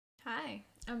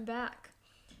I'm back.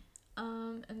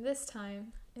 And this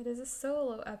time it is a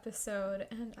solo episode,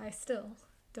 and I still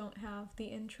don't have the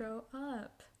intro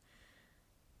up.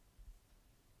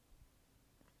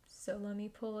 So let me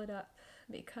pull it up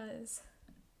because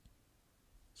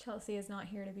Chelsea is not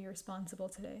here to be responsible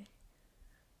today.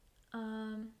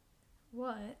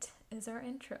 What is our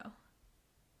intro?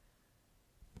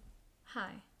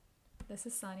 Hi, this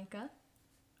is Sanika.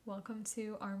 Welcome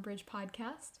to Armbridge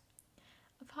Podcast,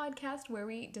 a podcast where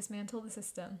we dismantle the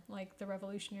system like the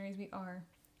revolutionaries we are,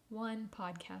 one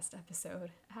podcast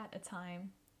episode at a time,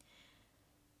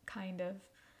 kind of.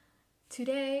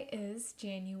 Today is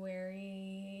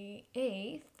January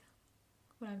 8th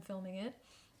when I'm filming it.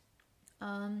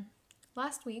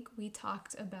 Last week we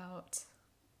talked about,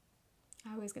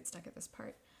 I always get stuck at this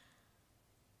part.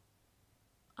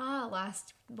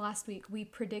 Last week we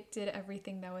predicted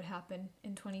everything that would happen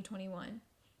in 2021.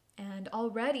 And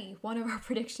already one of our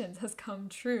predictions has come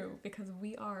true because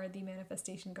we are the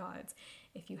manifestation gods.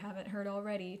 If you haven't heard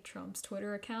already, Trump's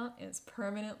Twitter account is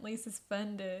permanently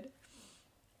suspended.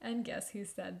 And guess who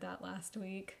said that last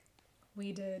week?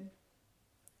 We did.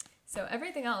 So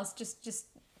everything else, just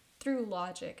through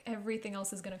logic, everything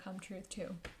else is going to come true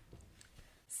too.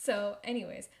 So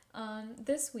anyways,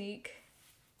 this week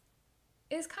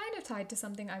is kind of tied to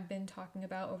something I've been talking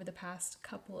about over the past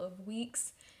couple of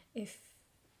weeks. If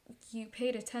you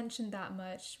paid attention that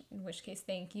much, in which case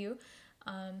thank you,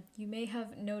 you may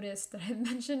have noticed that I've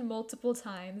mentioned multiple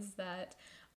times that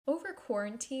over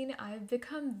quarantine I've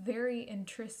become very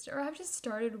interested, or I've just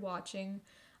started watching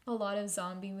a lot of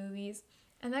zombie movies,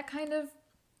 and that kind of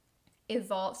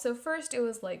evolved. So first it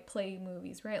was like plague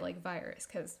movies, right? Like Virus,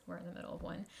 because we're in the middle of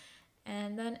one.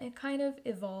 And then it kind of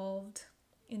evolved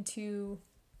into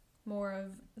more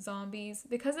of zombies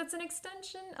because it's an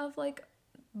extension of like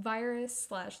Virus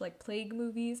 / like plague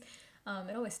movies.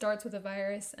 It always starts with a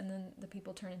virus and then the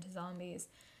people turn into zombies,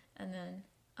 and then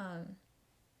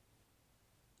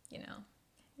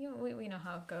we know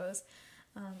how it goes.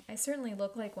 I certainly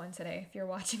look like one today if you're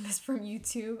watching this from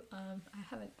YouTube. I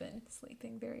haven't been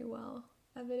sleeping very well,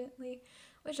 evidently,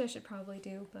 which I should probably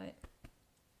do, but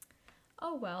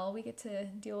oh well, we get to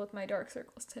deal with my dark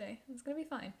circles today. It's gonna be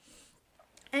fine.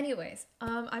 Anyways,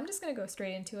 I'm just gonna go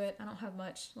straight into it. I don't have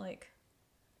much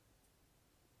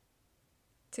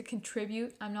to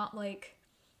contribute. I'm not like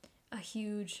a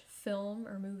huge film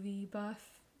or movie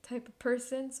buff type of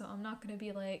person, so I'm not gonna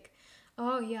be like,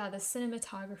 oh yeah, the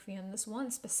cinematography in this one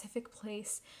specific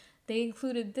place, they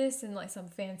included this in like some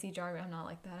fancy jargon. I'm not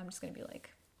like that. I'm just gonna be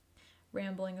like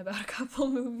rambling about a couple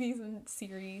movies and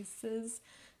series.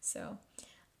 So,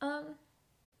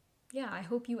 yeah, I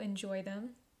hope you enjoy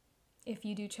them if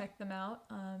you do check them out.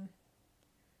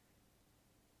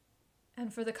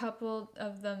 And for the couple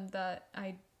of them that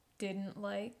I didn't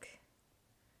like,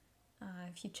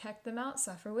 if you check them out,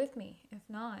 suffer with me. If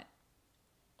not,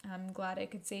 I'm glad I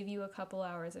could save you a couple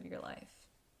hours of your life.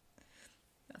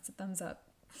 That's a thumbs up.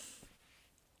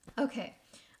 Okay,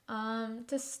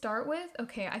 to start with,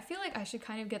 I feel like I should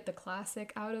kind of get the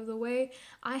classic out of the way.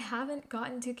 I haven't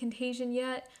gotten to Contagion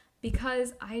yet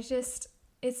because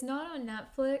it's not on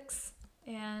Netflix,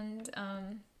 and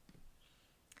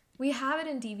we have it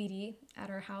in DVD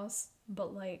at our house,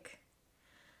 but like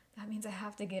that means I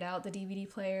have to get out the DVD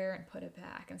player and put it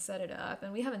back and set it up,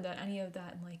 and we haven't done any of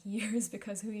that in like years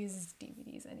because who uses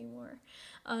DVDs anymore?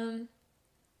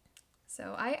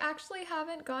 So I actually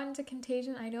haven't gotten to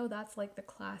Contagion. I know that's like the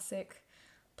classic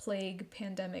plague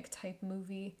pandemic type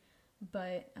movie,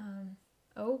 but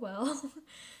oh well.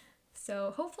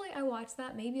 So hopefully I watch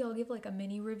that. Maybe I'll give like a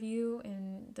mini review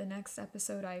in the next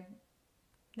podcast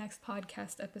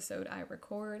episode I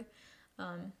record.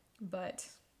 But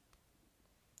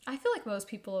I feel like most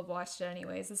people have watched it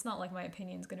anyways. It's not like my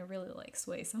opinion's gonna really like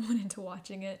sway someone into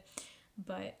watching it.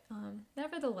 But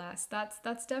nevertheless,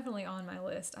 that's definitely on my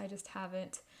list. I just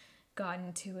haven't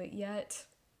gotten to it yet.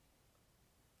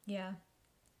 Yeah.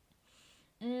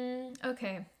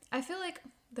 Okay. I feel like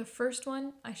the first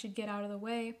one I should get out of the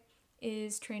way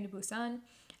is Train to Busan.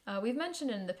 We've mentioned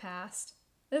it in the past.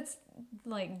 It's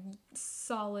like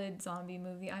solid zombie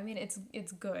movie. I mean, it's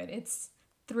good. It's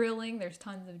thrilling. There's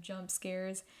tons of jump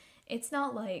scares. It's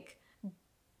not like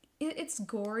it's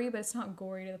gory, but it's not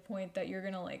gory to the point that you're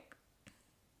gonna like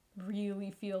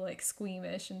really feel like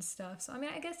squeamish and stuff. So I mean,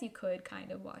 I guess you could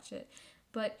kind of watch it,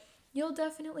 but you'll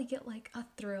definitely get like a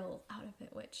thrill out of it,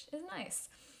 which is nice.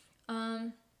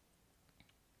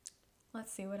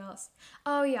 Let's see what else.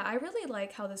 Oh yeah, I really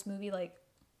like how this movie like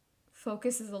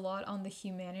focuses a lot on the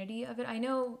humanity of it. I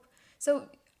know, so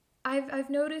I've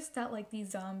noticed that like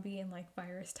these zombie and like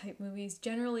virus type movies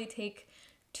generally take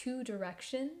two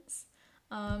directions.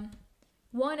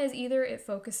 One is either it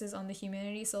focuses on the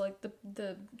humanity, so like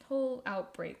the whole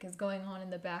outbreak is going on in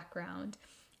the background,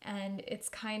 and it's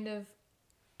kind of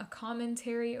a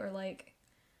commentary or like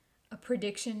a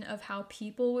prediction of how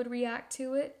people would react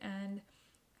to it and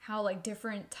how like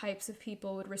different types of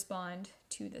people would respond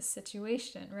to this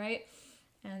situation, right?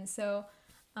 And so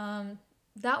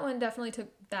that one definitely took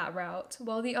that route.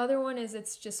 While the other one is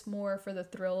it's just more for the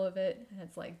thrill of it, and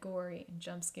it's like gory and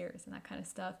jump scares and that kind of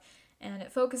stuff. And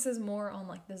it focuses more on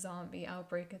like the zombie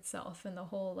outbreak itself and the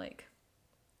whole like,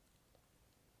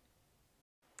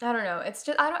 I don't know. It's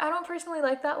just I don't personally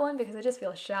like that one because it just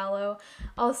feels shallow.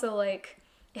 Also, like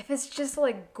if it's just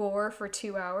like gore for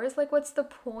 2 hours, like what's the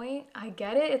point? I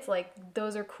get it. It's like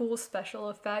those are cool special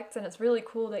effects, and it's really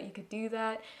cool that you could do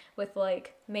that with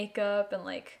like makeup and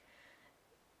like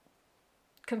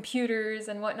computers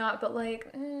and whatnot. But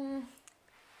like,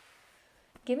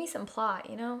 give me some plot,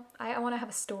 you know? I want to have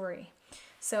a story.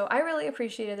 So I really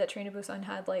appreciated that Train to Busan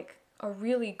had like a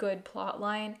really good plot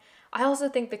line. I also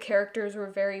think the characters were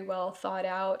very well thought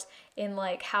out in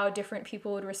like how different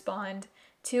people would respond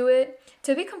to it.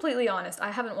 To be completely honest,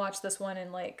 I haven't watched this one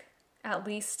in like at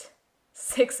least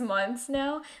 6 months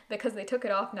now because they took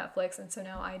it off Netflix, and so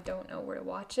now I don't know where to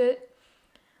watch it.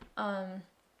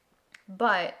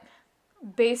 But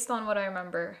based on what I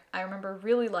remember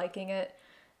really liking it.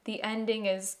 The ending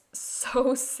is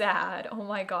so sad. Oh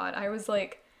my god. I was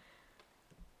like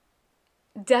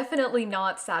definitely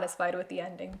not satisfied with the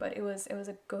ending, but it was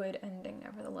a good ending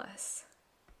nevertheless.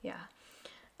 Yeah.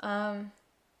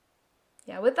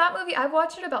 Yeah, with that movie, I've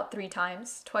watched it about 3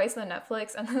 times, twice on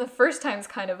Netflix, and then the first time's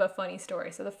kind of a funny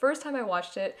story. So the first time I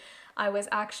watched it, I was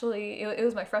actually, it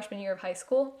was my freshman year of high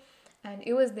school, and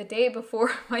it was the day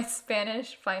before my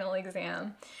Spanish final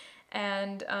exam.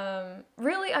 And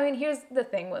really, I mean, here's the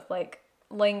thing with like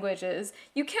languages.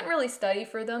 You can't really study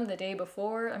for them the day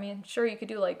before. I mean, sure, you could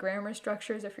do like grammar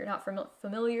structures if you're not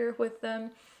familiar with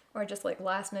them, or just like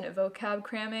last minute vocab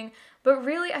cramming. But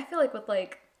really, I feel like with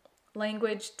like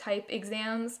language type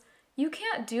exams, you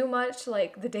can't do much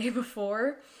like the day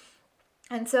before.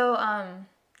 And so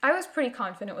I was pretty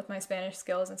confident with my Spanish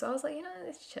skills. And so I was like, you know,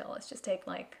 it's chill. Let's just take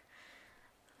like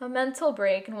a mental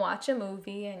break and watch a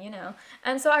movie, and you know.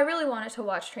 And so I really wanted to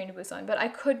watch Train to Busan, but I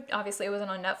could, obviously it wasn't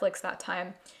on Netflix that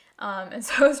time. And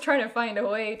so I was trying to find a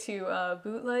way to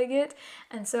bootleg it.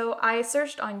 And so I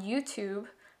searched on YouTube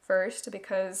first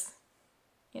because,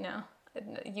 you know,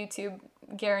 YouTube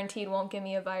guaranteed won't give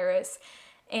me a virus.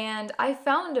 And I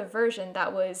found a version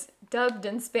that was dubbed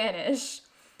in Spanish.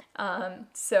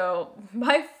 So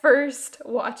my first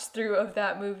watch through of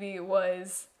that movie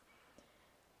was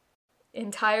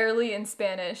entirely in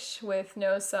Spanish with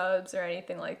no subs or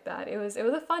anything like that. It was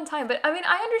a fun time, but I mean,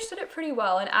 I understood it pretty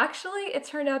well, and actually it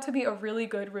turned out to be a really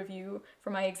good review for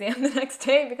my exam the next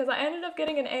day because I ended up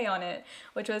getting an A on it,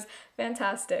 which was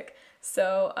fantastic.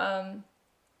 So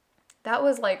that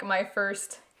was like my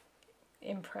first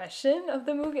impression of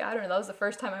the movie. I don't know, that was the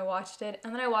first time I watched it,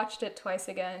 and then I watched it twice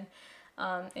again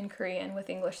in Korean with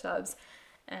English subs,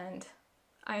 and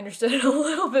I understood it a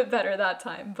little bit better that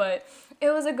time, but it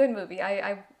was a good movie.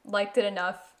 I liked it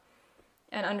enough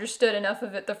and understood enough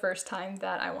of it the first time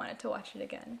that I wanted to watch it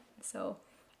again. So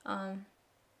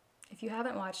if you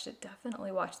haven't watched it,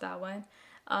 definitely watch that one.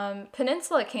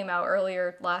 Peninsula came out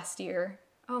earlier last year.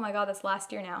 Oh my god, that's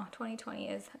last year now. 2020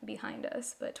 is behind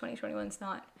us, but 2021's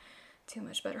not too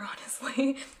much better,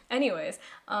 honestly. Anyways,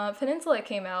 Peninsula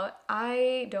came out.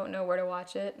 I don't know where to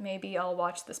watch it. Maybe I'll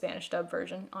watch the Spanish dub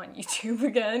version on YouTube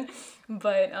again,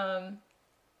 but I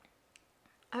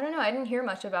don't know. I didn't hear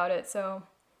much about it, so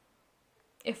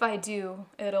if I do,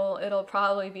 it'll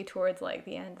probably be towards like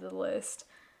the end of the list.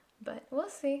 But we'll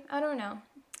see. I don't know.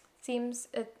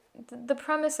 The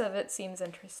premise of it seems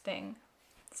interesting,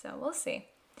 so we'll see.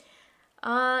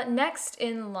 Next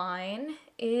in line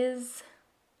is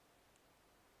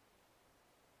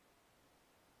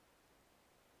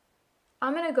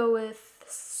I'm gonna go with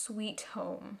Sweet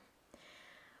Home.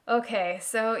 Okay,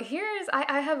 so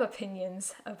I have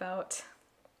opinions about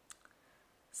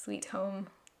Sweet Home,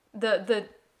 the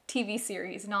TV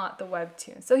series, not the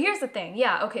webtoon. So here's the thing.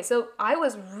 Yeah, okay, so I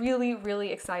was really,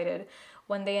 really excited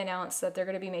when they announced that they're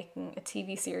gonna be making a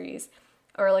TV series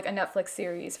or like a Netflix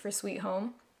series for Sweet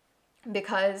Home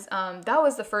because that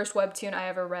was the first webtoon I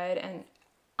ever read, and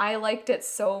I liked it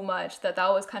so much that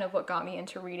was kind of what got me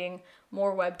into reading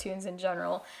more webtoons in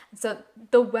general. So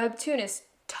the webtoon is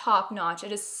top notch.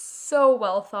 It is so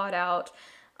well thought out.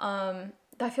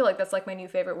 I feel like that's like my new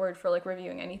favorite word for like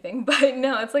reviewing anything, but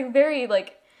no, it's like very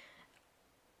like,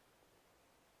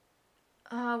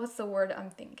 what's the word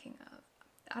I'm thinking of?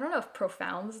 I don't know if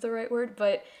profound is the right word,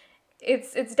 but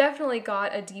it's definitely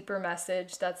got a deeper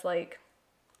message that's like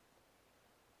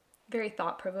very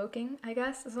thought-provoking, I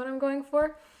guess, is what I'm going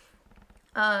for.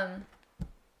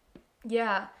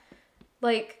 Yeah,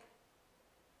 like,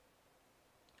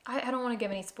 I don't want to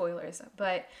give any spoilers,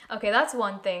 but okay, that's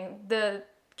one thing. The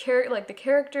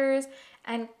characters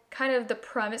and kind of the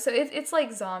premise. So it's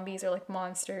like zombies or like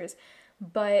monsters,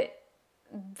 but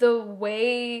the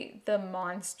way the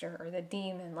monster or the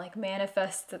demon like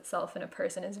manifests itself in a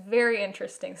person is very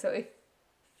interesting. So if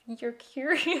you're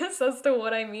curious as to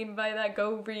what I mean by that,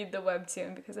 go read the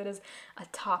webtoon because it is a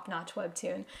top-notch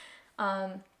webtoon.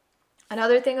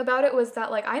 Another thing about it was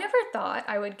that like I never thought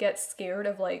I would get scared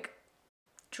of like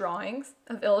drawings,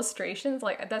 of illustrations.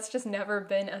 Like that's just never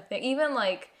been a thing. Even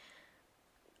like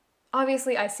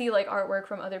obviously I see like artwork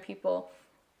from other people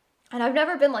and I've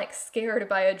never been like scared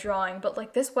by a drawing, but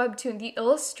like this webtoon, the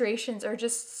illustrations are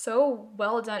just so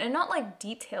well done and not like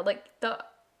detailed. Like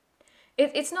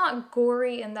it's not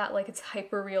gory in that like it's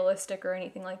hyper realistic or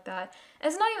anything like that.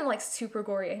 And it's not even like super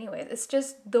gory anyways. It's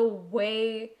just the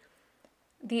way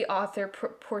the author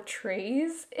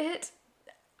portrays it.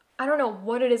 I don't know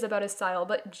what it is about his style,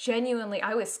 but genuinely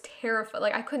I was terrified.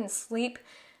 Like I couldn't sleep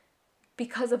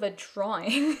because of a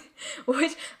drawing,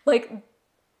 which like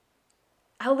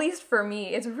at least for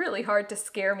me, it's really hard to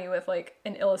scare me with like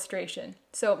an illustration.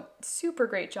 So super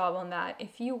great job on that.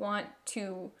 If you want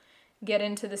to get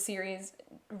into the series,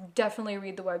 definitely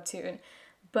read the webtoon.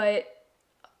 But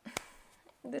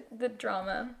the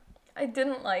drama, I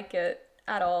didn't like it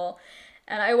at all.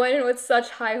 And I went in with such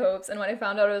high hopes, and when I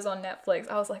found out it was on Netflix,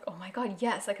 I was like, oh my god,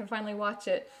 yes, I can finally watch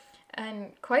it.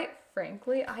 And quite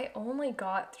frankly, I only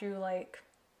got through like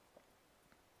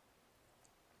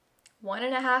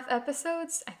 1.5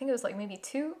 episodes. I think it was like maybe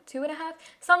 2.5,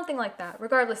 something like that.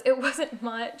 Regardless, it wasn't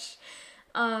much.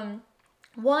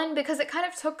 One, because it kind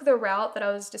of took the route that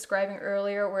I was describing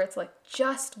earlier, where it's like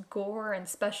just gore and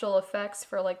special effects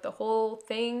for like the whole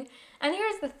thing. And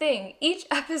here's the thing, each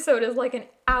episode is like an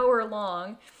hour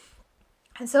long.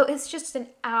 And so it's just an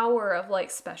hour of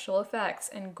like special effects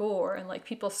and gore and like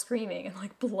people screaming and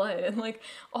like blood and like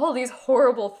all these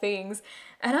horrible things.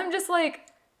 And I'm just like,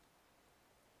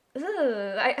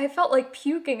 ugh. I felt like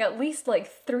puking at least like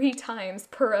 3 times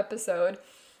per episode.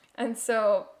 And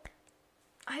so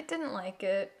I didn't like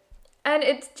it. And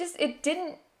it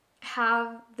didn't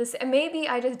have this, maybe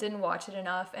I just didn't watch it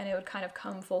enough and it would kind of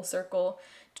come full circle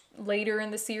later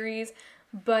in the series,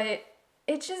 but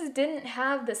it just didn't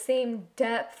have the same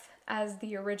depth as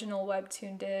the original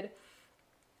webtoon did.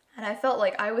 And I felt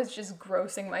like I was just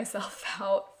grossing myself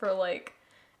out for like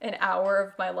an hour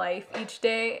of my life each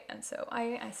day, and so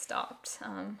I stopped.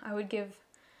 I would give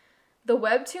the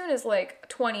webtoon is like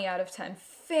 20 out of 10.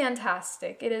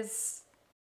 Fantastic. It is.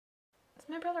 Is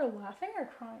my brother laughing or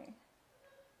crying?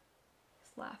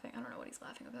 He's laughing. I don't know what he's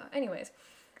laughing about. Anyways,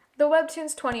 the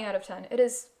webtoon's 20 out of 10. It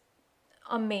is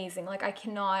amazing. Like I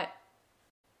cannot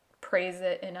praise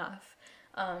it enough.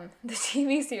 The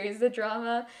TV series, the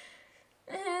drama,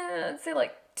 I'd say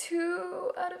like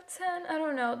 2 out of 10. I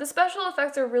don't know. The special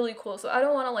effects are really cool, so I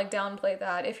don't want to like downplay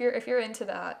that. If you're into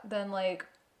that, then like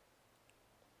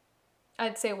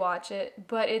I'd say watch it.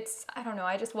 But it's, I don't know,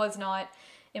 I just was not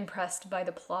impressed by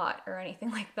the plot or anything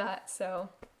like that, so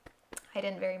I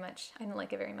didn't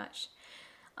like it very much.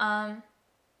 So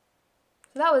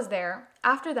that was there.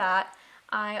 After that,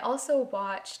 I also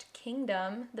watched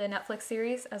Kingdom, the Netflix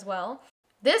series as well.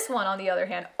 This one, on the other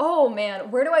hand, oh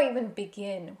man, where do I even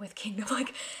begin with Kingdom?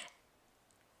 Like,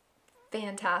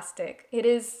 fantastic. It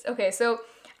is, okay, so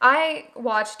I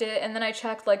watched it and then I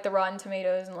checked like the Rotten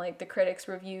Tomatoes and like the critics'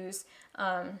 reviews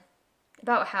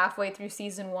about halfway through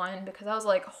season 1 because I was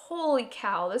like, holy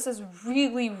cow, this is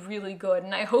really, really good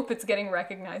and I hope it's getting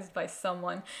recognized by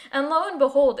someone. And lo and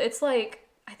behold, it's like,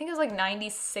 I think it was like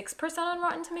 96% on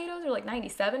Rotten Tomatoes or like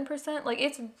 97%. Like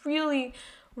it's really,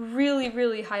 really,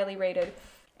 really highly rated.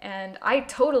 And I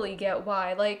totally get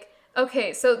why. Like,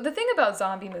 okay, so the thing about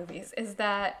zombie movies is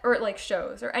that, or like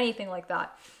shows or anything like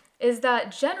that, is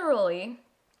that generally,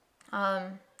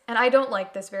 and I don't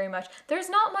like this very much, there's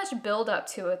not much build up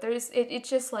to it. It's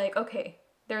just like, okay,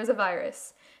 there's a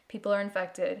virus. People are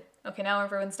infected. Okay, now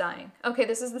everyone's dying. Okay,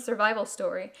 this is the survival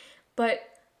story. But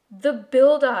the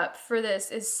build up for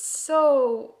this is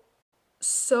so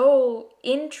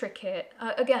intricate.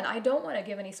 Again, I don't want to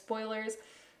give any spoilers,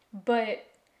 but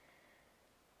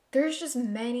there's just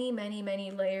many, many,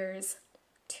 many layers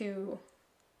to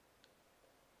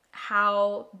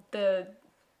how the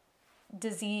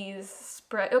disease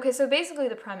spread. Okay, so basically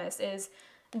the premise is,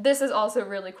 this is also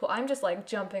really cool. I'm just like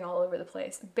jumping all over the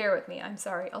place. Bear with me, I'm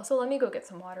sorry. Also, let me go get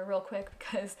some water real quick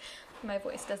because my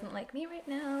voice doesn't like me right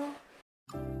now.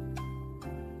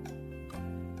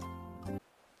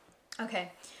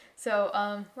 Okay,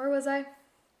 so where was I?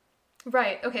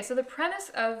 Right. Okay, so the premise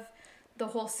of the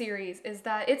whole series is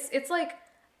that it's like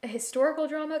a historical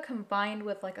drama combined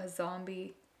with like a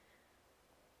zombie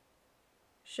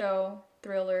show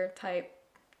thriller type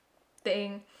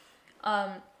thing.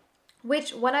 Um,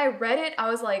 which when I read it, I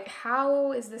was like,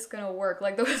 how is this gonna work?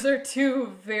 Like those are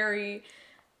two very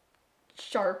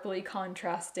sharply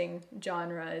contrasting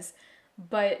genres,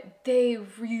 but they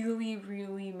really,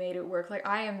 really made it work. Like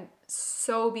I am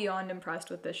so beyond impressed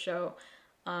with this show.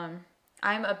 I'm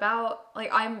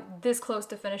this close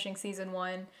to finishing season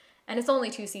one, and it's only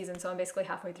 2 seasons, so I'm basically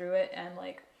halfway through it, and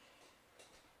like,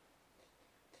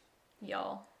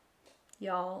 y'all.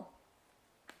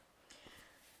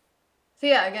 So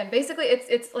yeah, again, basically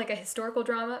it's like a historical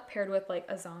drama paired with like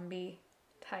a zombie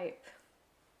type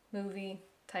movie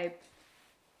type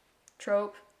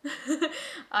trope.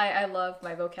 I love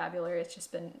my vocabulary. It's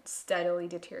just been steadily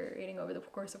deteriorating over the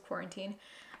course of quarantine.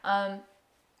 Um,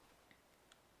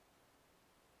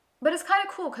 but it's kind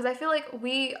of cool because I feel like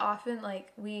we often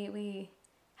like we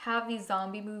have these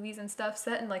zombie movies and stuff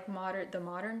set in like the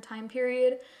modern time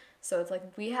period. So it's like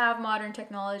we have modern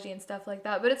technology and stuff like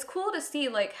that. But it's cool to see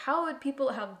like how would people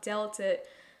have dealt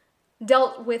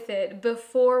with it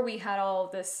before we had all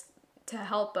of this to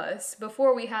help us,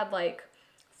 before we had like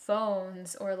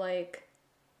phones or like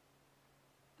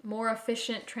more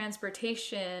efficient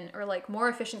transportation or like more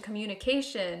efficient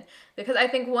communication, because I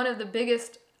think one of the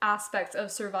biggest aspects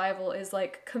of survival is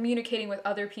like communicating with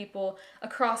other people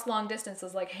across long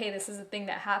distances, like, hey, this is a thing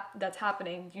that's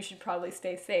happening, you should probably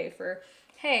stay safe, or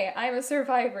hey, I'm a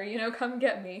survivor, come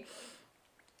get me,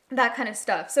 that kind of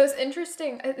stuff. So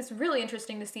it's really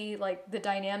interesting to see like the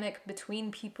dynamic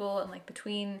between people and like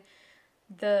between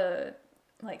the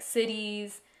like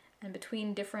cities and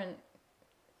between different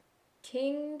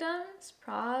kingdoms,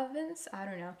 province, I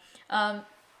don't know,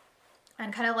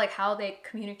 and kind of like how they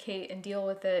communicate and deal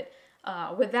with it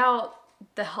without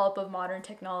the help of modern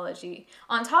technology.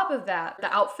 On top of that,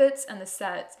 the outfits and the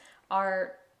sets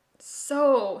are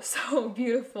so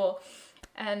beautiful.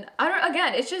 And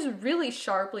again, it's just really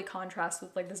sharply contrasts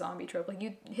with like the zombie trope.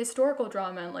 Like historical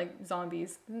drama and like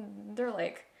zombies, they're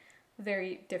like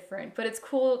very different, but it's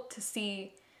cool to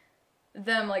see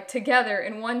them like together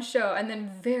in one show and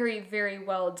then very, very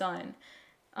well done.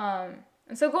 And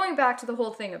so going back to the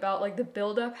whole thing about like the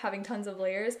buildup having tons of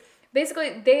layers,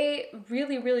 basically they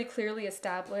really, really clearly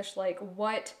established like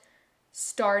what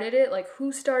started it, like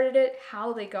who started it,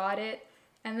 how they got it,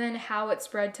 and then how it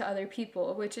spread to other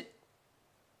people,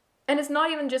 and it's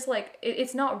not even just like,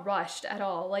 it's not rushed at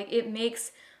all. Like it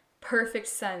makes perfect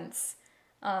sense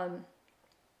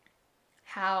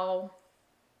how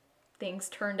things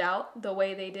turned out the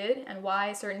way they did and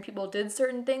why certain people did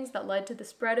certain things that led to the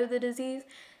spread of the disease.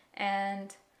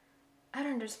 And I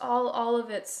don't know, just all of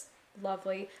it's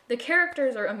lovely. The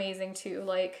characters are amazing too.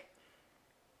 Like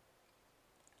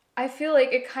I feel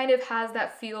like it kind of has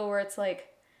that feel where it's like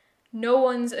no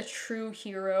one's a true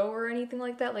hero or anything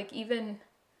like that. Like even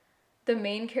the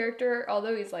main character,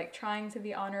 although he's like trying to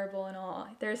be honorable and all,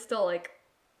 there's still like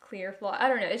clear flaw. I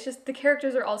don't know. It's just the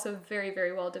characters are also very,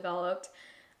 very well developed.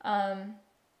 What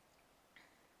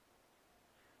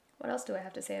else do I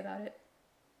have to say about it?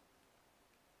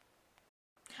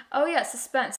 Oh yeah,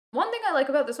 suspense. One thing I like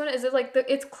about this one is that like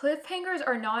its cliffhangers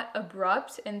are not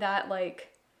abrupt in that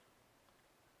like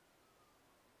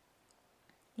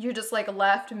you're just like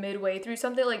left midway through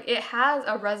something. Like it has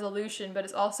a resolution, but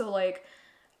it's also like,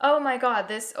 oh my god,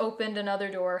 this opened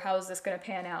another door. How is this gonna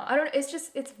pan out? I don't.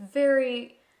 It's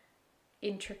very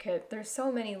intricate. There's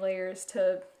so many layers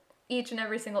to each and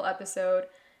every single episode,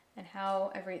 and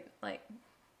how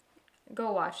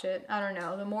go watch it. I don't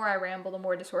know. The more I ramble, the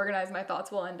more disorganized my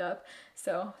thoughts will end up.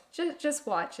 So just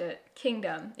watch it.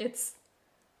 Kingdom. It's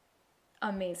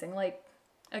amazing. Like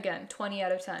again, 20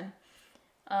 out of 10.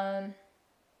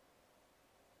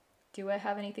 Do I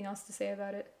have anything else to say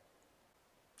about it?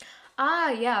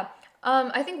 Yeah.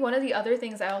 I think one of the other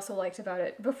things I also liked about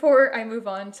it, before I move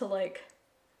on to like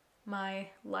my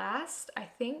last, I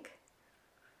think.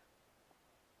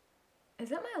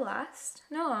 Is it my last?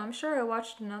 No, I'm sure I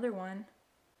watched another one.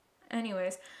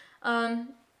 Anyways,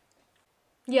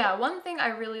 yeah, one thing I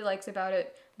really liked about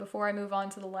it before I move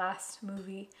on to the last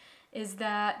movie is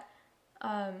that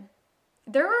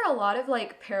there were a lot of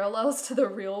like parallels to the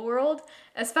real world,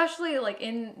 especially like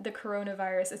in the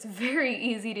coronavirus. It's very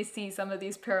easy to see some of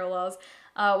these parallels.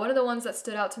 One of the ones that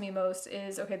stood out to me most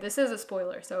is, okay, this is a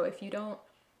spoiler, so if you don't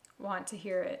want to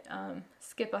hear it,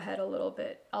 skip ahead a little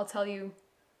bit. I'll tell you,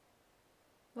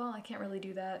 well, I can't really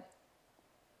do that.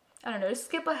 I don't know, just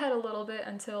skip ahead a little bit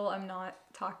until I'm not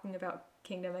talking about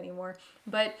Kingdom anymore.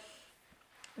 But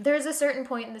there's a certain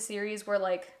point in the series where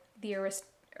like the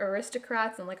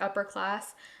aristocrats and like upper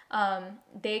class,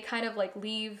 they kind of like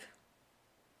leave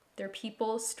their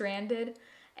people stranded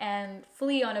and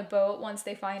flee on a boat once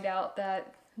they find out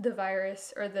that the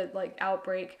virus or the like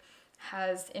outbreak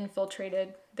has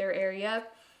infiltrated their area.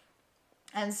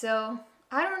 And so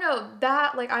I don't know,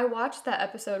 that like I watched that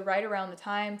episode right around the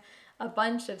time a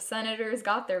bunch of senators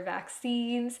got their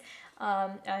vaccines,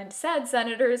 and said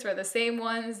senators were the same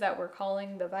ones that were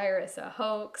calling the virus a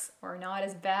hoax or not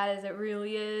as bad as it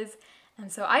really is.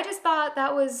 And so I just thought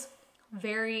that was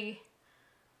very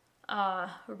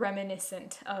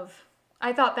reminiscent of,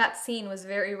 I thought that scene was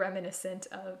very reminiscent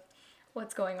of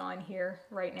what's going on here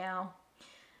right now.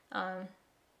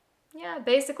 Yeah,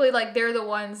 basically like they're the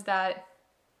ones that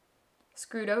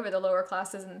screwed over the lower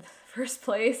classes in the first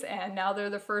place, and now they're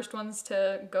the first ones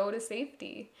to go to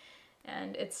safety.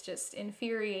 And it's just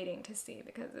infuriating to see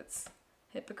because it's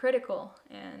hypocritical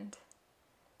and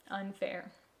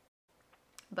unfair.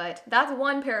 But that's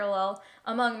one parallel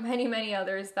among many, many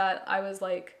others that I was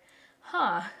like,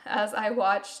 huh, as I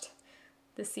watched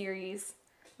the series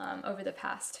over the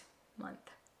past month.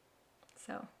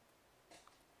 So,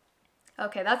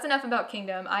 okay, that's enough about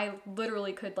Kingdom. I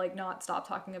literally could like not stop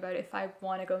talking about it. If I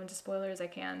want to go into spoilers, I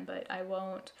can, but I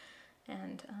won't.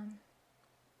 And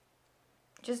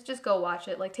just go watch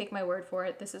it. Like, take my word for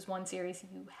it. This is one series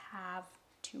you have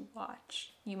to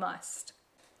watch. You must.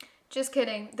 Just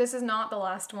kidding. This is not the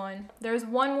last one. There's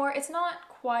one more. It's not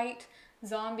quite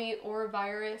zombie or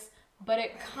virus, but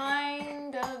it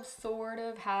kind of sort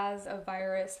of has a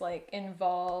virus like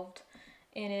involved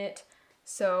in it.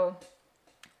 So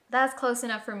that's close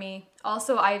enough for me.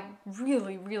 Also, I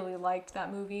really, really liked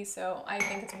that movie, so I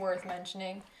think it's worth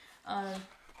mentioning.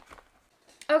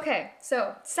 Okay,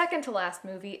 so second to last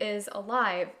movie is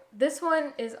Alive. This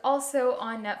one is also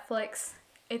on Netflix.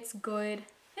 It's good.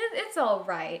 It's all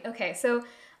right. Okay, so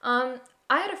I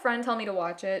had a friend tell me to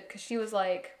watch it because she was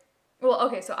like, well,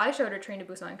 okay, so I showed her Train to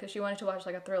Busan because she wanted to watch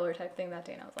like a thriller type thing that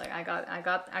day, and I was like,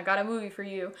 I got a movie for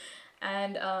you,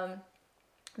 and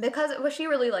because well, she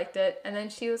really liked it, and then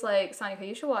she was like, Sonika,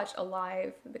 you should watch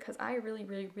Alive because I really,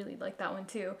 really, really like that one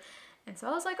too. And so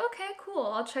I was like, okay, cool,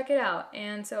 I'll check it out.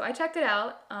 And so I checked it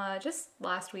out just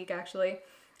last week actually,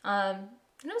 and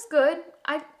it was good.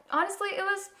 I honestly, it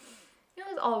was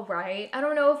all right. I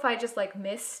don't know if I just like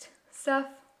missed stuff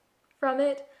from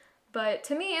it, but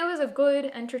to me it was a good,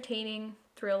 entertaining,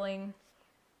 thrilling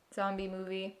zombie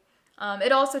movie.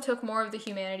 It also took more of the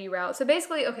humanity route. So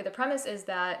basically, okay, the premise is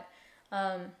that,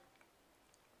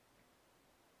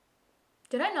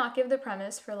 did I not give the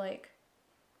premise for like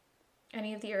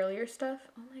any of the earlier stuff?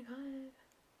 Oh my god,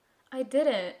 I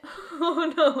didn't.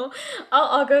 Oh no.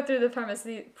 I'll go through the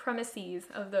premises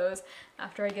of those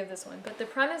after I give this one. But the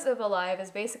premise of Alive is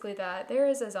basically that there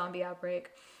is a zombie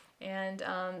outbreak, and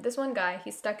this one guy,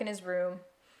 he's stuck in his room,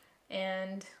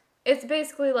 and it's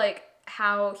basically like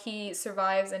how he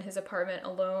survives in his apartment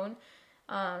alone.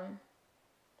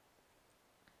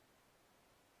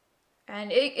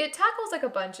 And it tackles like a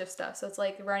bunch of stuff. So it's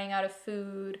like running out of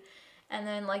food, and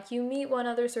then like you meet one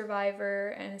other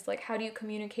survivor, and it's like, how do you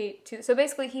communicate to, so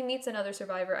basically he meets another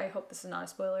survivor. I hope this is not a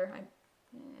spoiler.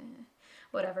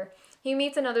 Whatever. He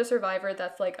meets another survivor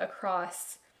that's like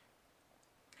across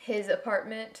his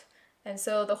apartment. And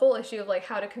so the whole issue of like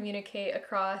how to communicate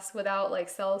across without like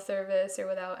cell service or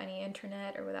without any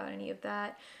internet or without any of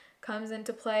that comes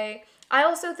into play. I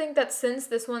also think that since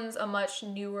this one's a much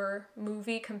newer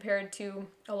movie compared to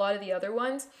a lot of the other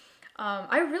ones,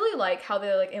 I really like how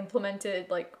they like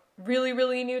implemented like really,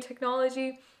 really new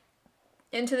technology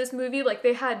into this movie. Like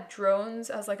they had drones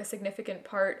as like a significant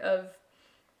part of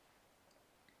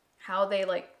how they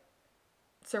like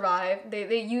survive.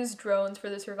 They used drones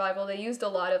for the survival. They used a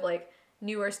lot of like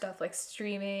newer stuff like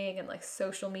streaming and like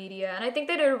social media. And I think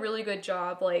they did a really good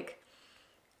job like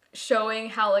showing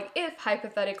how like if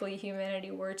hypothetically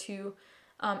humanity were to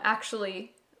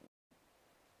actually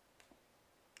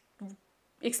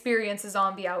experience a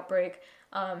zombie outbreak,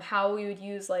 how we would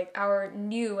use like our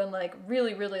new and like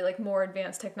really, really like more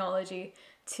advanced technology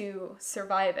to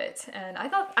survive it. And I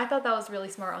thought that was really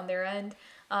smart on their end,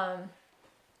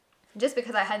 just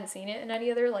because I hadn't seen it in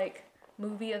any other like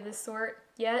movie of this sort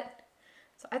yet.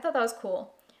 So I thought that was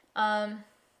cool. I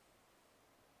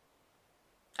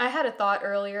had a thought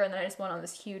earlier and then I just went on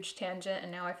this huge tangent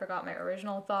and now I forgot my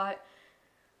original thought.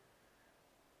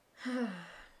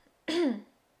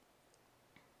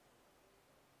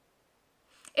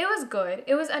 It was good.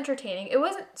 It was entertaining. It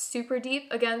wasn't super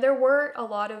deep. Again, there were a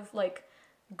lot of like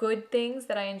good things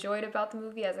that I enjoyed about the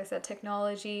movie. As I said,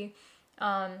 technology,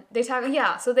 They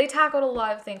tackled a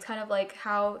lot of things, kind of like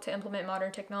how to implement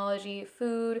modern technology,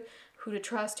 food, who to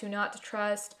trust, who not to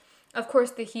trust. Of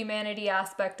course, the humanity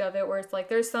aspect of it, where it's like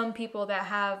there's some people that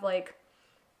have like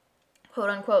quote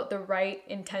unquote the right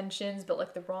intentions, but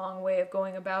like the wrong way of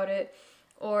going about it,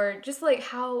 or just like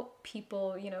how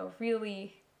people,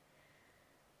 really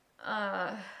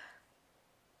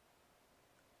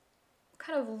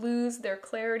kind of lose their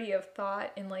clarity of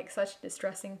thought in like such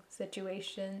distressing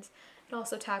situations. It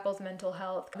also tackles mental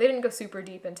health. They didn't go super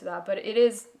deep into that, but it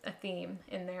is a theme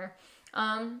in there.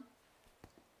 And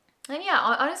yeah,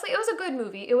 honestly, it was a good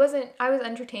movie. I was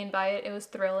entertained by it. It was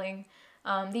thrilling.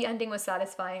 The ending was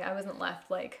satisfying. I wasn't left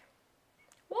like,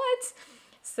 what?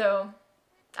 So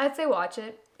I'd say watch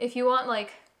it. If you want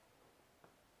like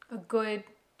a good,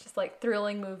 just like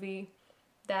thrilling movie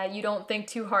that you don't think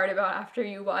too hard about after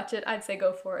you watch it, I'd say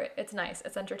go for it. It's nice.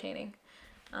 It's entertaining.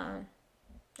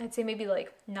 I'd say maybe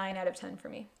like 9 out of 10 for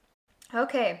me.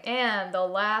 Okay, and the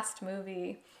last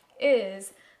movie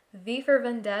is V for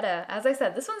Vendetta. As I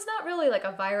said, this one's not really like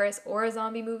a virus or a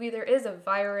zombie movie. There is a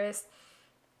virus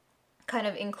kind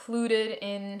of included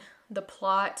in the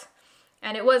plot,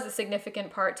 and it was a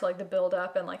significant part to like the build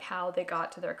up and like how they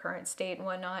got to their current state and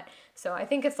whatnot. So I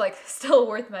think it's like still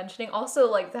worth mentioning. Also,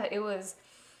 like that it was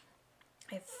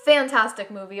a fantastic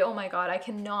movie. Oh my god, I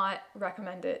cannot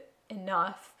recommend it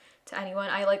enough to anyone.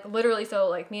 I like literally, so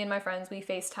like me and my friends, we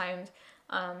FaceTimed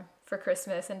for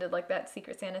Christmas and did like that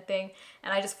Secret Santa thing,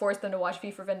 and I just forced them to watch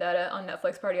V for Vendetta on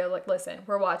Netflix party. I was like, listen,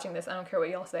 we're watching this, I don't care what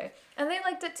y'all say. And they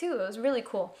liked it too. It was really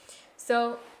cool.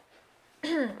 So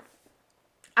I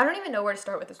don't even know where to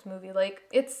start with this movie. Like,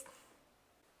 it's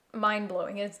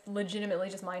mind-blowing. It's legitimately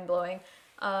just mind-blowing.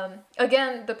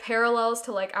 Again, the parallels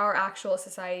to like our actual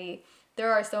society,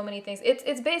 there are so many things.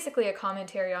 It's basically a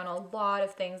commentary on a lot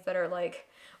of things that are like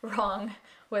wrong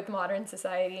with modern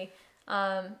society.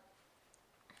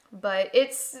 But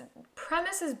its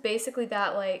premise is basically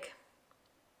that like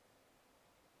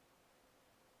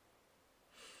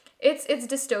it's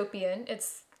dystopian.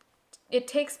 It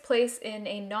takes place in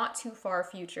a not too far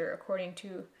future, according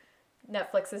to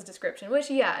Netflix's description, which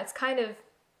yeah, it's kind of,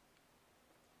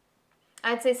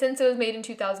 I'd say since it was made in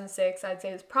 2006, I'd say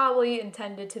it's probably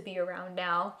intended to be around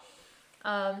now.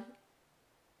 And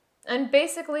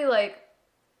basically like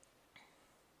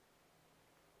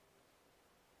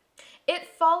it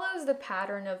follows the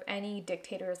pattern of any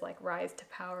dictator's like rise to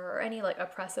power, or any like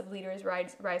oppressive leader's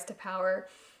rise to power,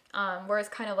 where it's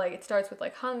kind of like it starts with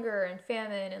like hunger and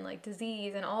famine and like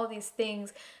disease, and all these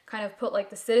things kind of put like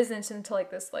the citizens into like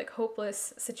this like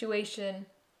hopeless situation.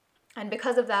 And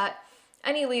because of that,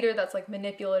 any leader that's like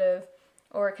manipulative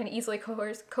or can easily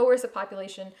coerce a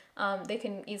population, they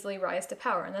can easily rise to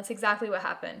power. And that's exactly what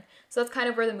happened. So that's kind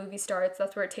of where the movie starts.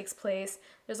 That's where it takes place.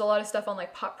 There's a lot of stuff on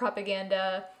like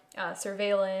propaganda,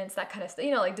 surveillance, that kind of stuff,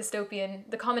 like dystopian,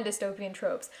 the common dystopian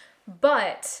tropes.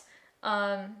 But,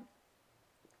 God,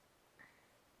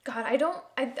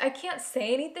 I can't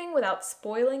say anything without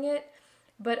spoiling it.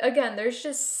 But again, there's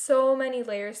just so many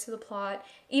layers to the plot.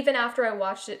 Even after I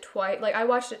watched it twice, like I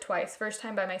watched it twice, first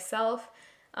time by myself,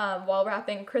 while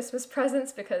wrapping Christmas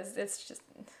presents, because it's just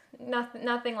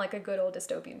nothing like a good old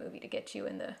dystopian movie to get you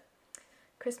in the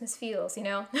Christmas feels,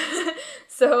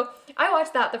 So I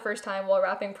watched that the first time while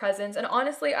wrapping presents, and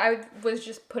honestly, I was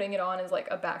just putting it on as like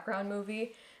a background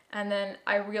movie, and then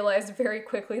I realized very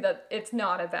quickly that it's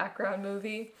not a background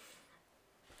movie.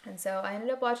 And so I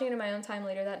ended up watching it in my own time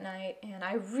later that night, and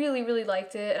I really, really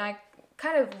liked it, and I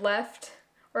kind of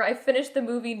I finished the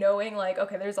movie knowing like,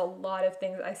 okay, there's a lot of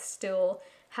things I still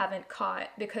haven't caught,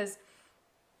 because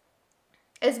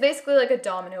it's basically like a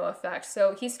domino effect.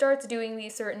 So he starts doing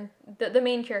these the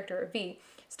main character, V,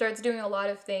 starts doing a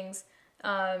lot of things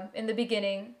in the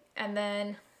beginning, and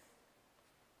then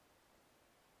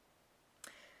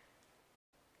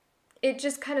it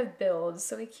just kind of builds.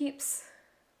 So he keeps,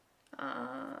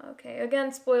 okay,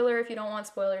 again, spoiler, if you don't want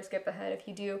spoilers, skip ahead. If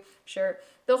you do, sure.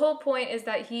 The whole point is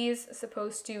that he's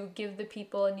supposed to give the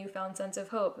people a newfound sense of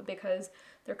hope because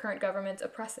their current government's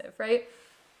oppressive, right?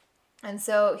 And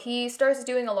so he starts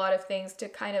doing a lot of things to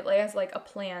kind of like as like a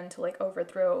plan to like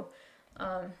overthrow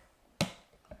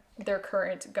their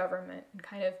current government and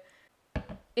kind of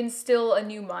instill a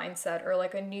new mindset or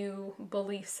like a new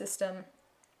belief system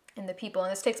in the people.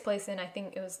 And this takes place in, I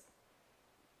think it was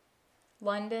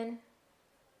London.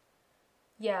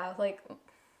 Yeah, like, I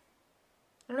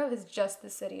don't know if it's just the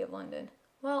city of London.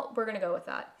 Well, we're gonna go with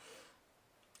that.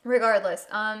 Regardless,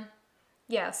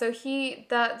 yeah, so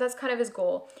that's kind of his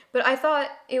goal. But I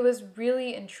thought it was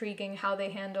really intriguing how they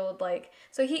handled, like,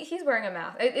 so he's wearing a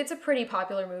mask. It's a pretty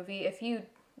popular movie. If you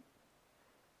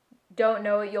don't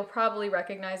know it, you'll probably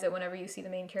recognize it whenever you see the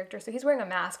main character. So he's wearing a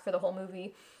mask for the whole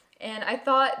movie. And I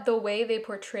thought the way they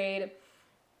portrayed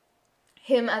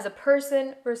him as a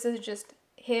person versus just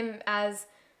him as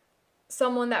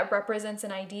someone that represents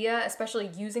an idea, especially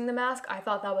using the mask, I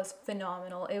thought that was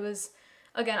phenomenal. It was,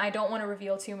 again, I don't want to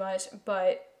reveal too much,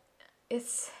 but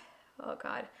it's, oh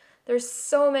God, there's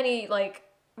so many like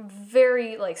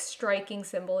very like striking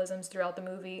symbolisms throughout the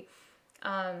movie.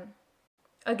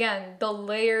 Again, the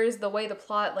layers, the way the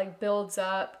plot like builds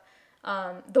up,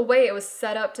 the way it was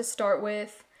set up to start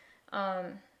with,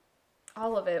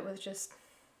 all of it was just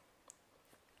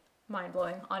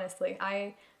mind-blowing, honestly.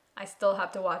 I still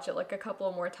have to watch it like a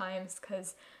couple more times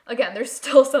because, again, there's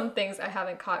still some things I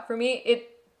haven't caught. For me, it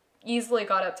easily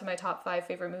got up to my top 5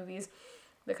 favorite movies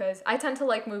because I tend to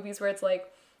like movies where it's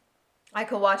like I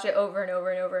could watch it over and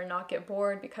over and over and not get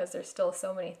bored because there's still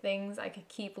so many things I could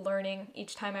keep learning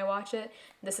each time I watch it.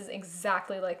 This is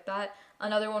exactly like that.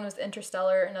 Another one was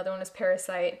Interstellar, another one was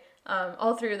Parasite.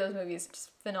 All 3 of those movies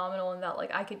just phenomenal in that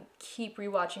like I could keep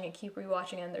rewatching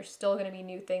it, and there's still going to be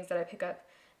new things that I pick up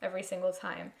every single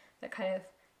time that kind of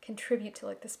contribute to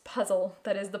like this puzzle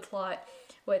that is the plot,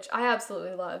 which I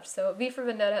absolutely loved. So V for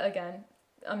Vendetta, again,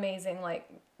 amazing, like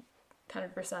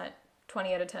 100%,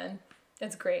 20 out of 10.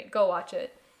 It's great. Go watch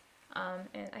it.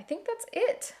 And I think that's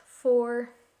it for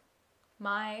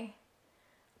my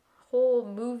whole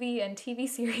movie and TV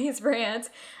series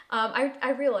rant.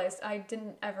 I realized I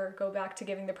didn't ever go back to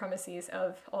giving the premises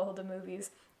of all the movies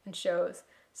and shows.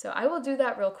 So I will do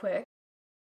that real quick.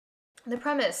 The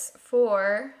premise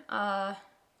for,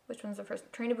 which one's the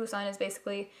first? Train to Busan is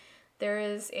basically there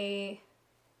is a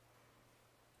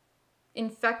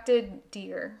infected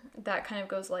deer that kind of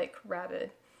goes like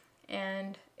rabid.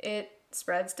 And it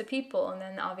spreads to people, and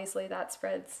then obviously that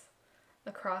spreads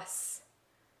across.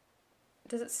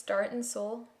 Does it start in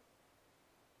Seoul?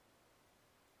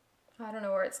 I don't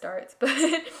know where it starts, but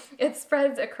it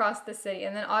spreads across the city,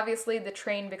 and then obviously the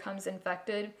train becomes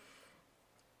infected.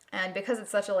 And because it's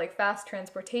such a like fast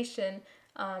transportation,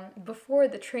 before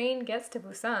the train gets to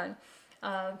Busan,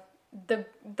 the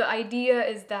idea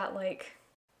is that like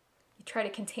you try to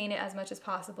contain it as much as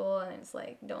possible, and it's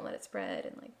like don't let it spread,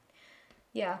 and like.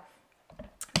 Yeah,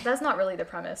 that's not really the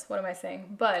premise. What am I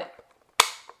saying? But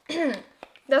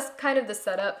that's kind of the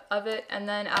setup of it. And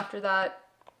then after that,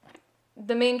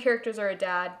 the main characters are a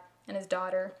dad and his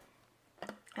daughter.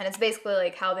 And it's basically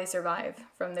like how they survive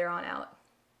from there on out.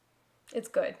 It's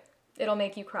good. It'll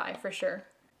make you cry for sure.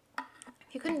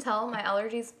 If you couldn't tell, my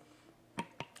allergies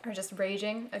are just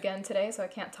raging again today, so I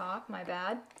can't talk. My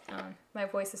bad. My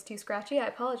voice is too scratchy. I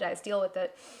apologize. Deal with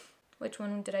it. Which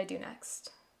one did I do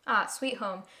next? Sweet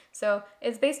Home. So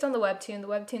it's based on the webtoon. The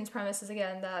webtoon's premise is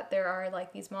again that there are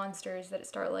like these monsters that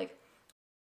start like,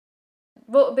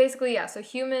 well, basically, yeah. So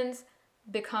humans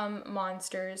become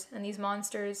monsters, and these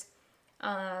monsters, do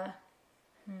I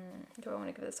want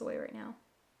to give this away right now?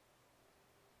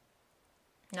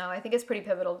 No, I think it's pretty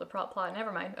pivotal to the plot.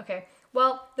 Never mind. Okay.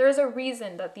 Well, there's a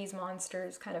reason that these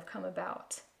monsters kind of come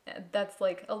about. That's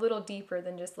like a little deeper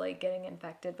than just like getting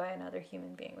infected by another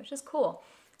human being, which is cool.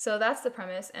 So that's the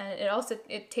premise, and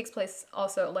it takes place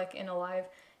also like in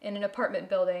an apartment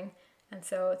building, and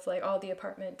so it's like all the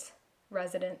apartment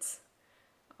residents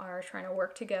are trying to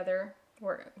work together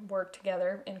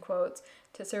in quotes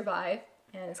to survive,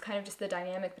 and it's kind of just the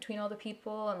dynamic between all the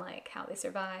people and like how they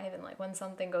survive, and like when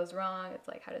something goes wrong, it's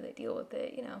like how do they deal with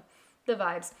it, the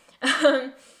vibes.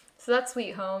 So that's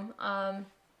Sweet Home.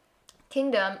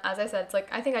 Kingdom, as I said, it's like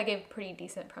I think I gave a pretty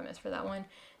decent premise for that one.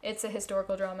 It's a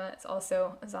historical drama. It's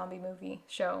also a zombie movie,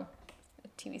 show, a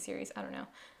TV series. I don't know.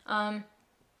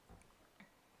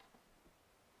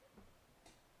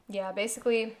 Yeah,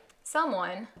 basically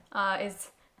someone is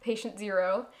patient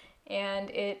zero, and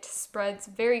it spreads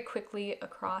very quickly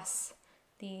across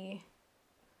the,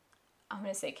 I'm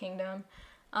going to say kingdom.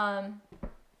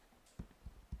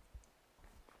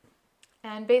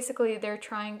 And basically they're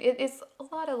trying, it's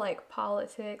a lot of like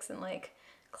politics and like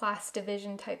class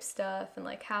division type stuff, and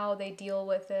like how they deal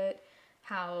with it,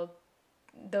 how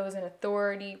those in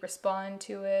authority respond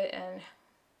to it, and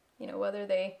whether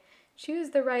they choose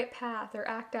the right path or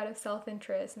act out of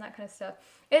self-interest and that kind of stuff.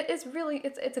 It's really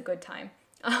it's a good time.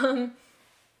 So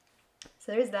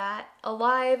there's that.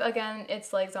 Alive, again,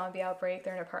 it's like zombie outbreak.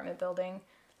 They're in an apartment building.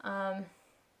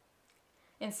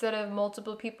 Instead of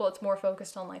multiple people, it's more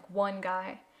focused on like one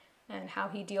guy and how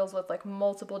he deals with like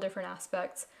multiple different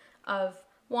aspects of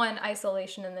one,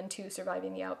 isolation, and then two,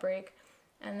 surviving the outbreak.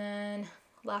 And then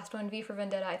last one, V for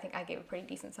Vendetta, I think I gave a pretty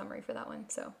decent summary for that one.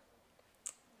 So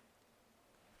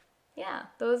yeah,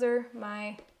 those are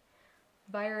my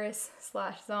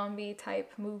virus/zombie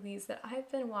type movies that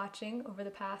I've been watching over the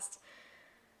past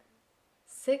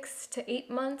 6 to 8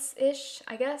 months-ish,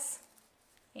 I guess.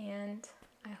 And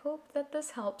I hope that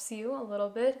this helps you a little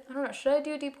bit. I don't know, should I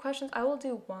do deep questions? I will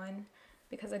do one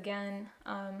because again,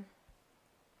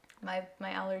 my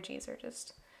allergies are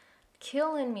just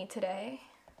killing me today.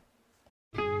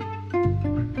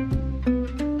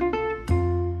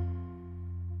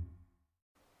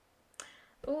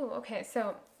 Ooh, okay,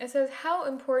 so it says, how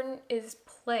important is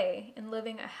play in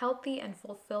living a healthy and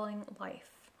fulfilling life?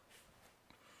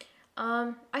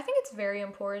 I think it's very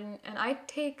important, and I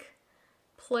take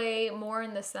play more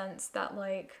in the sense that,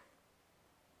 like,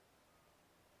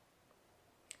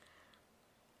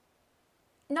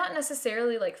 not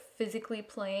necessarily like physically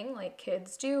playing like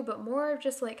kids do, but more of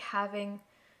just like having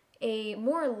a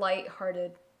more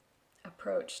lighthearted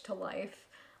approach to life.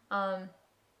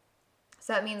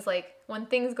 So that means like when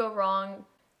things go wrong,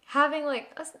 having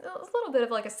like a little bit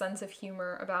of like a sense of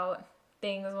humor about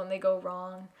things when they go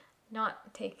wrong,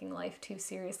 not taking life too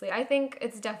seriously. I think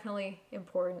it's definitely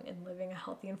important in living a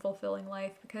healthy and fulfilling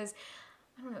life because,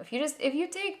 I don't know, if you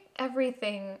take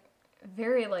everything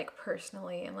very like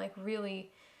personally and like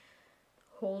really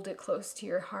hold it close to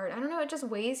your heart, I don't know, it just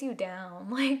weighs you down.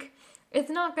 Like,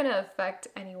 it's not gonna affect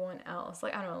anyone else.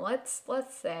 Like, I don't know,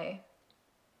 let's say,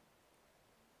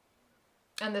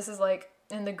 and this is like,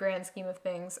 in the grand scheme of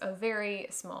things, a very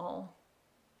small,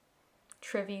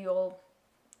 trivial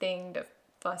thing to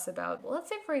fuss about. Let's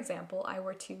say, for example, I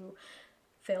were to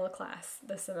fail a class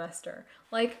this semester.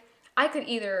 Like, I could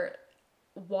either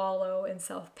wallow in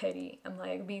self-pity and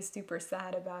like be super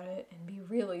sad about it and be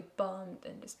really bummed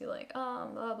and just be like, oh,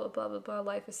 blah blah blah blah blah,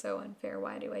 life is so unfair,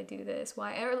 why do I do this,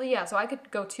 why? Or, yeah, so I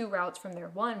could go two routes from there.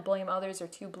 One, blame others, or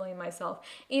two, blame myself.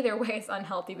 Either way is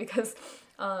unhealthy because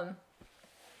I'm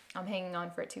hanging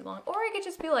on for it too long. Or I could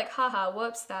just be like, haha,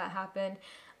 whoops, that happened.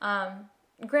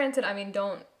 Granted, I mean,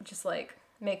 don't just like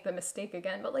make the mistake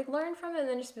again, but like learn from it and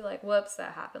then just be like, whoops,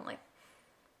 that happened. Like,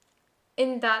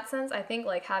 in that sense, I think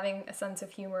like having a sense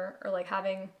of humor or like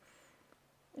having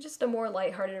just a more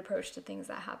lighthearted approach to things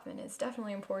that happen is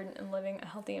definitely important in living a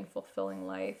healthy and fulfilling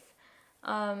life.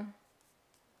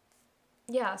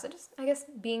 Yeah, so just, I guess,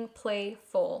 being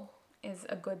playful is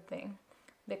a good thing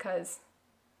because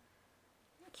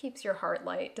it keeps your heart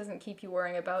light, doesn't keep you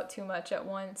worrying about too much at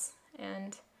once,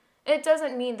 and it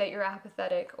doesn't mean that you're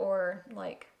apathetic or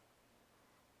like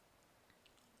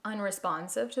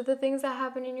unresponsive to the things that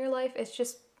happen in your life. It's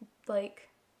just like,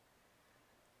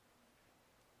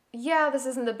 yeah, this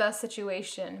isn't the best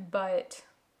situation, but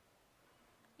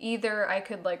either I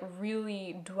could like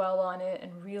really dwell on it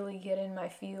and really get in my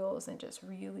feels and just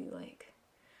really like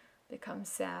become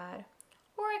sad,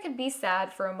 or I could be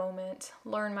sad for a moment,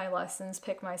 learn my lessons,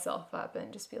 pick myself up,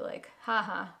 and just be like,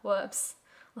 haha, whoops,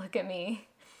 look at me.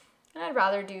 And I'd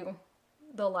rather do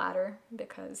the latter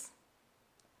because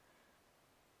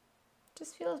it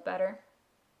just feels better.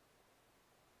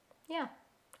 Yeah.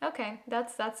 Okay,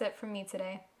 that's it from me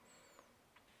today.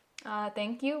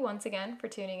 Thank you once again for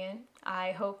tuning in.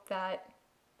 I hope that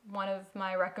one of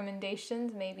my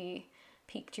recommendations maybe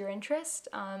piqued your interest.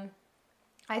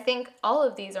 I think all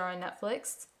of these are on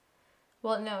Netflix.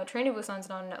 Well, no, Train to Busan's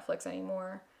not on Netflix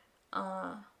anymore.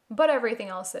 But everything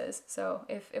else is. So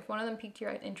if one of them piqued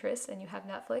your interest and you have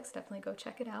Netflix, definitely go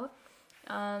check it out.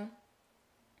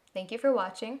 Thank you for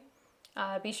watching.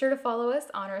 Be sure to follow us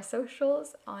on our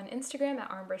socials, on Instagram at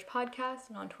Armbridge Podcast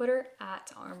and on Twitter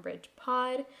at Armbridge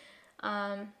Pod.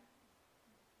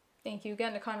 Thank you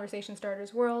again to Conversation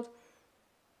Starters World.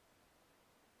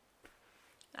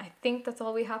 I think that's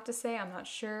all we have to say. I'm not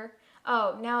sure.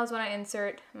 Oh, now is when I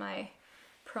insert my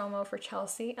promo for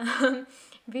Chelsea.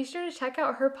 Be sure to check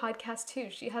out her podcast too.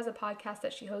 She has a podcast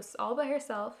that she hosts all by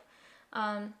herself.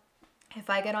 If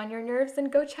I get on your nerves, then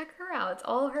go check her out. It's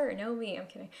all her, no me. I'm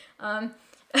kidding.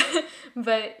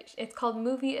 But it's called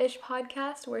Movie-ish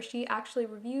Podcast, where she actually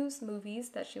reviews movies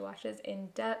that she watches in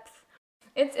depth.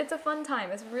 It's a fun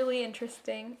time. It's really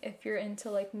interesting if you're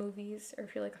into like movies or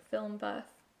if you're like a film buff.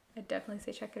 I'd definitely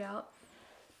say check it out.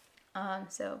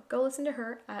 So go listen to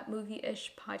her at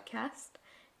Movie-ish Podcast,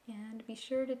 and be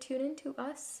sure to tune in to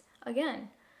us again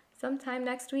sometime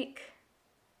next week.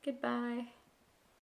 Goodbye.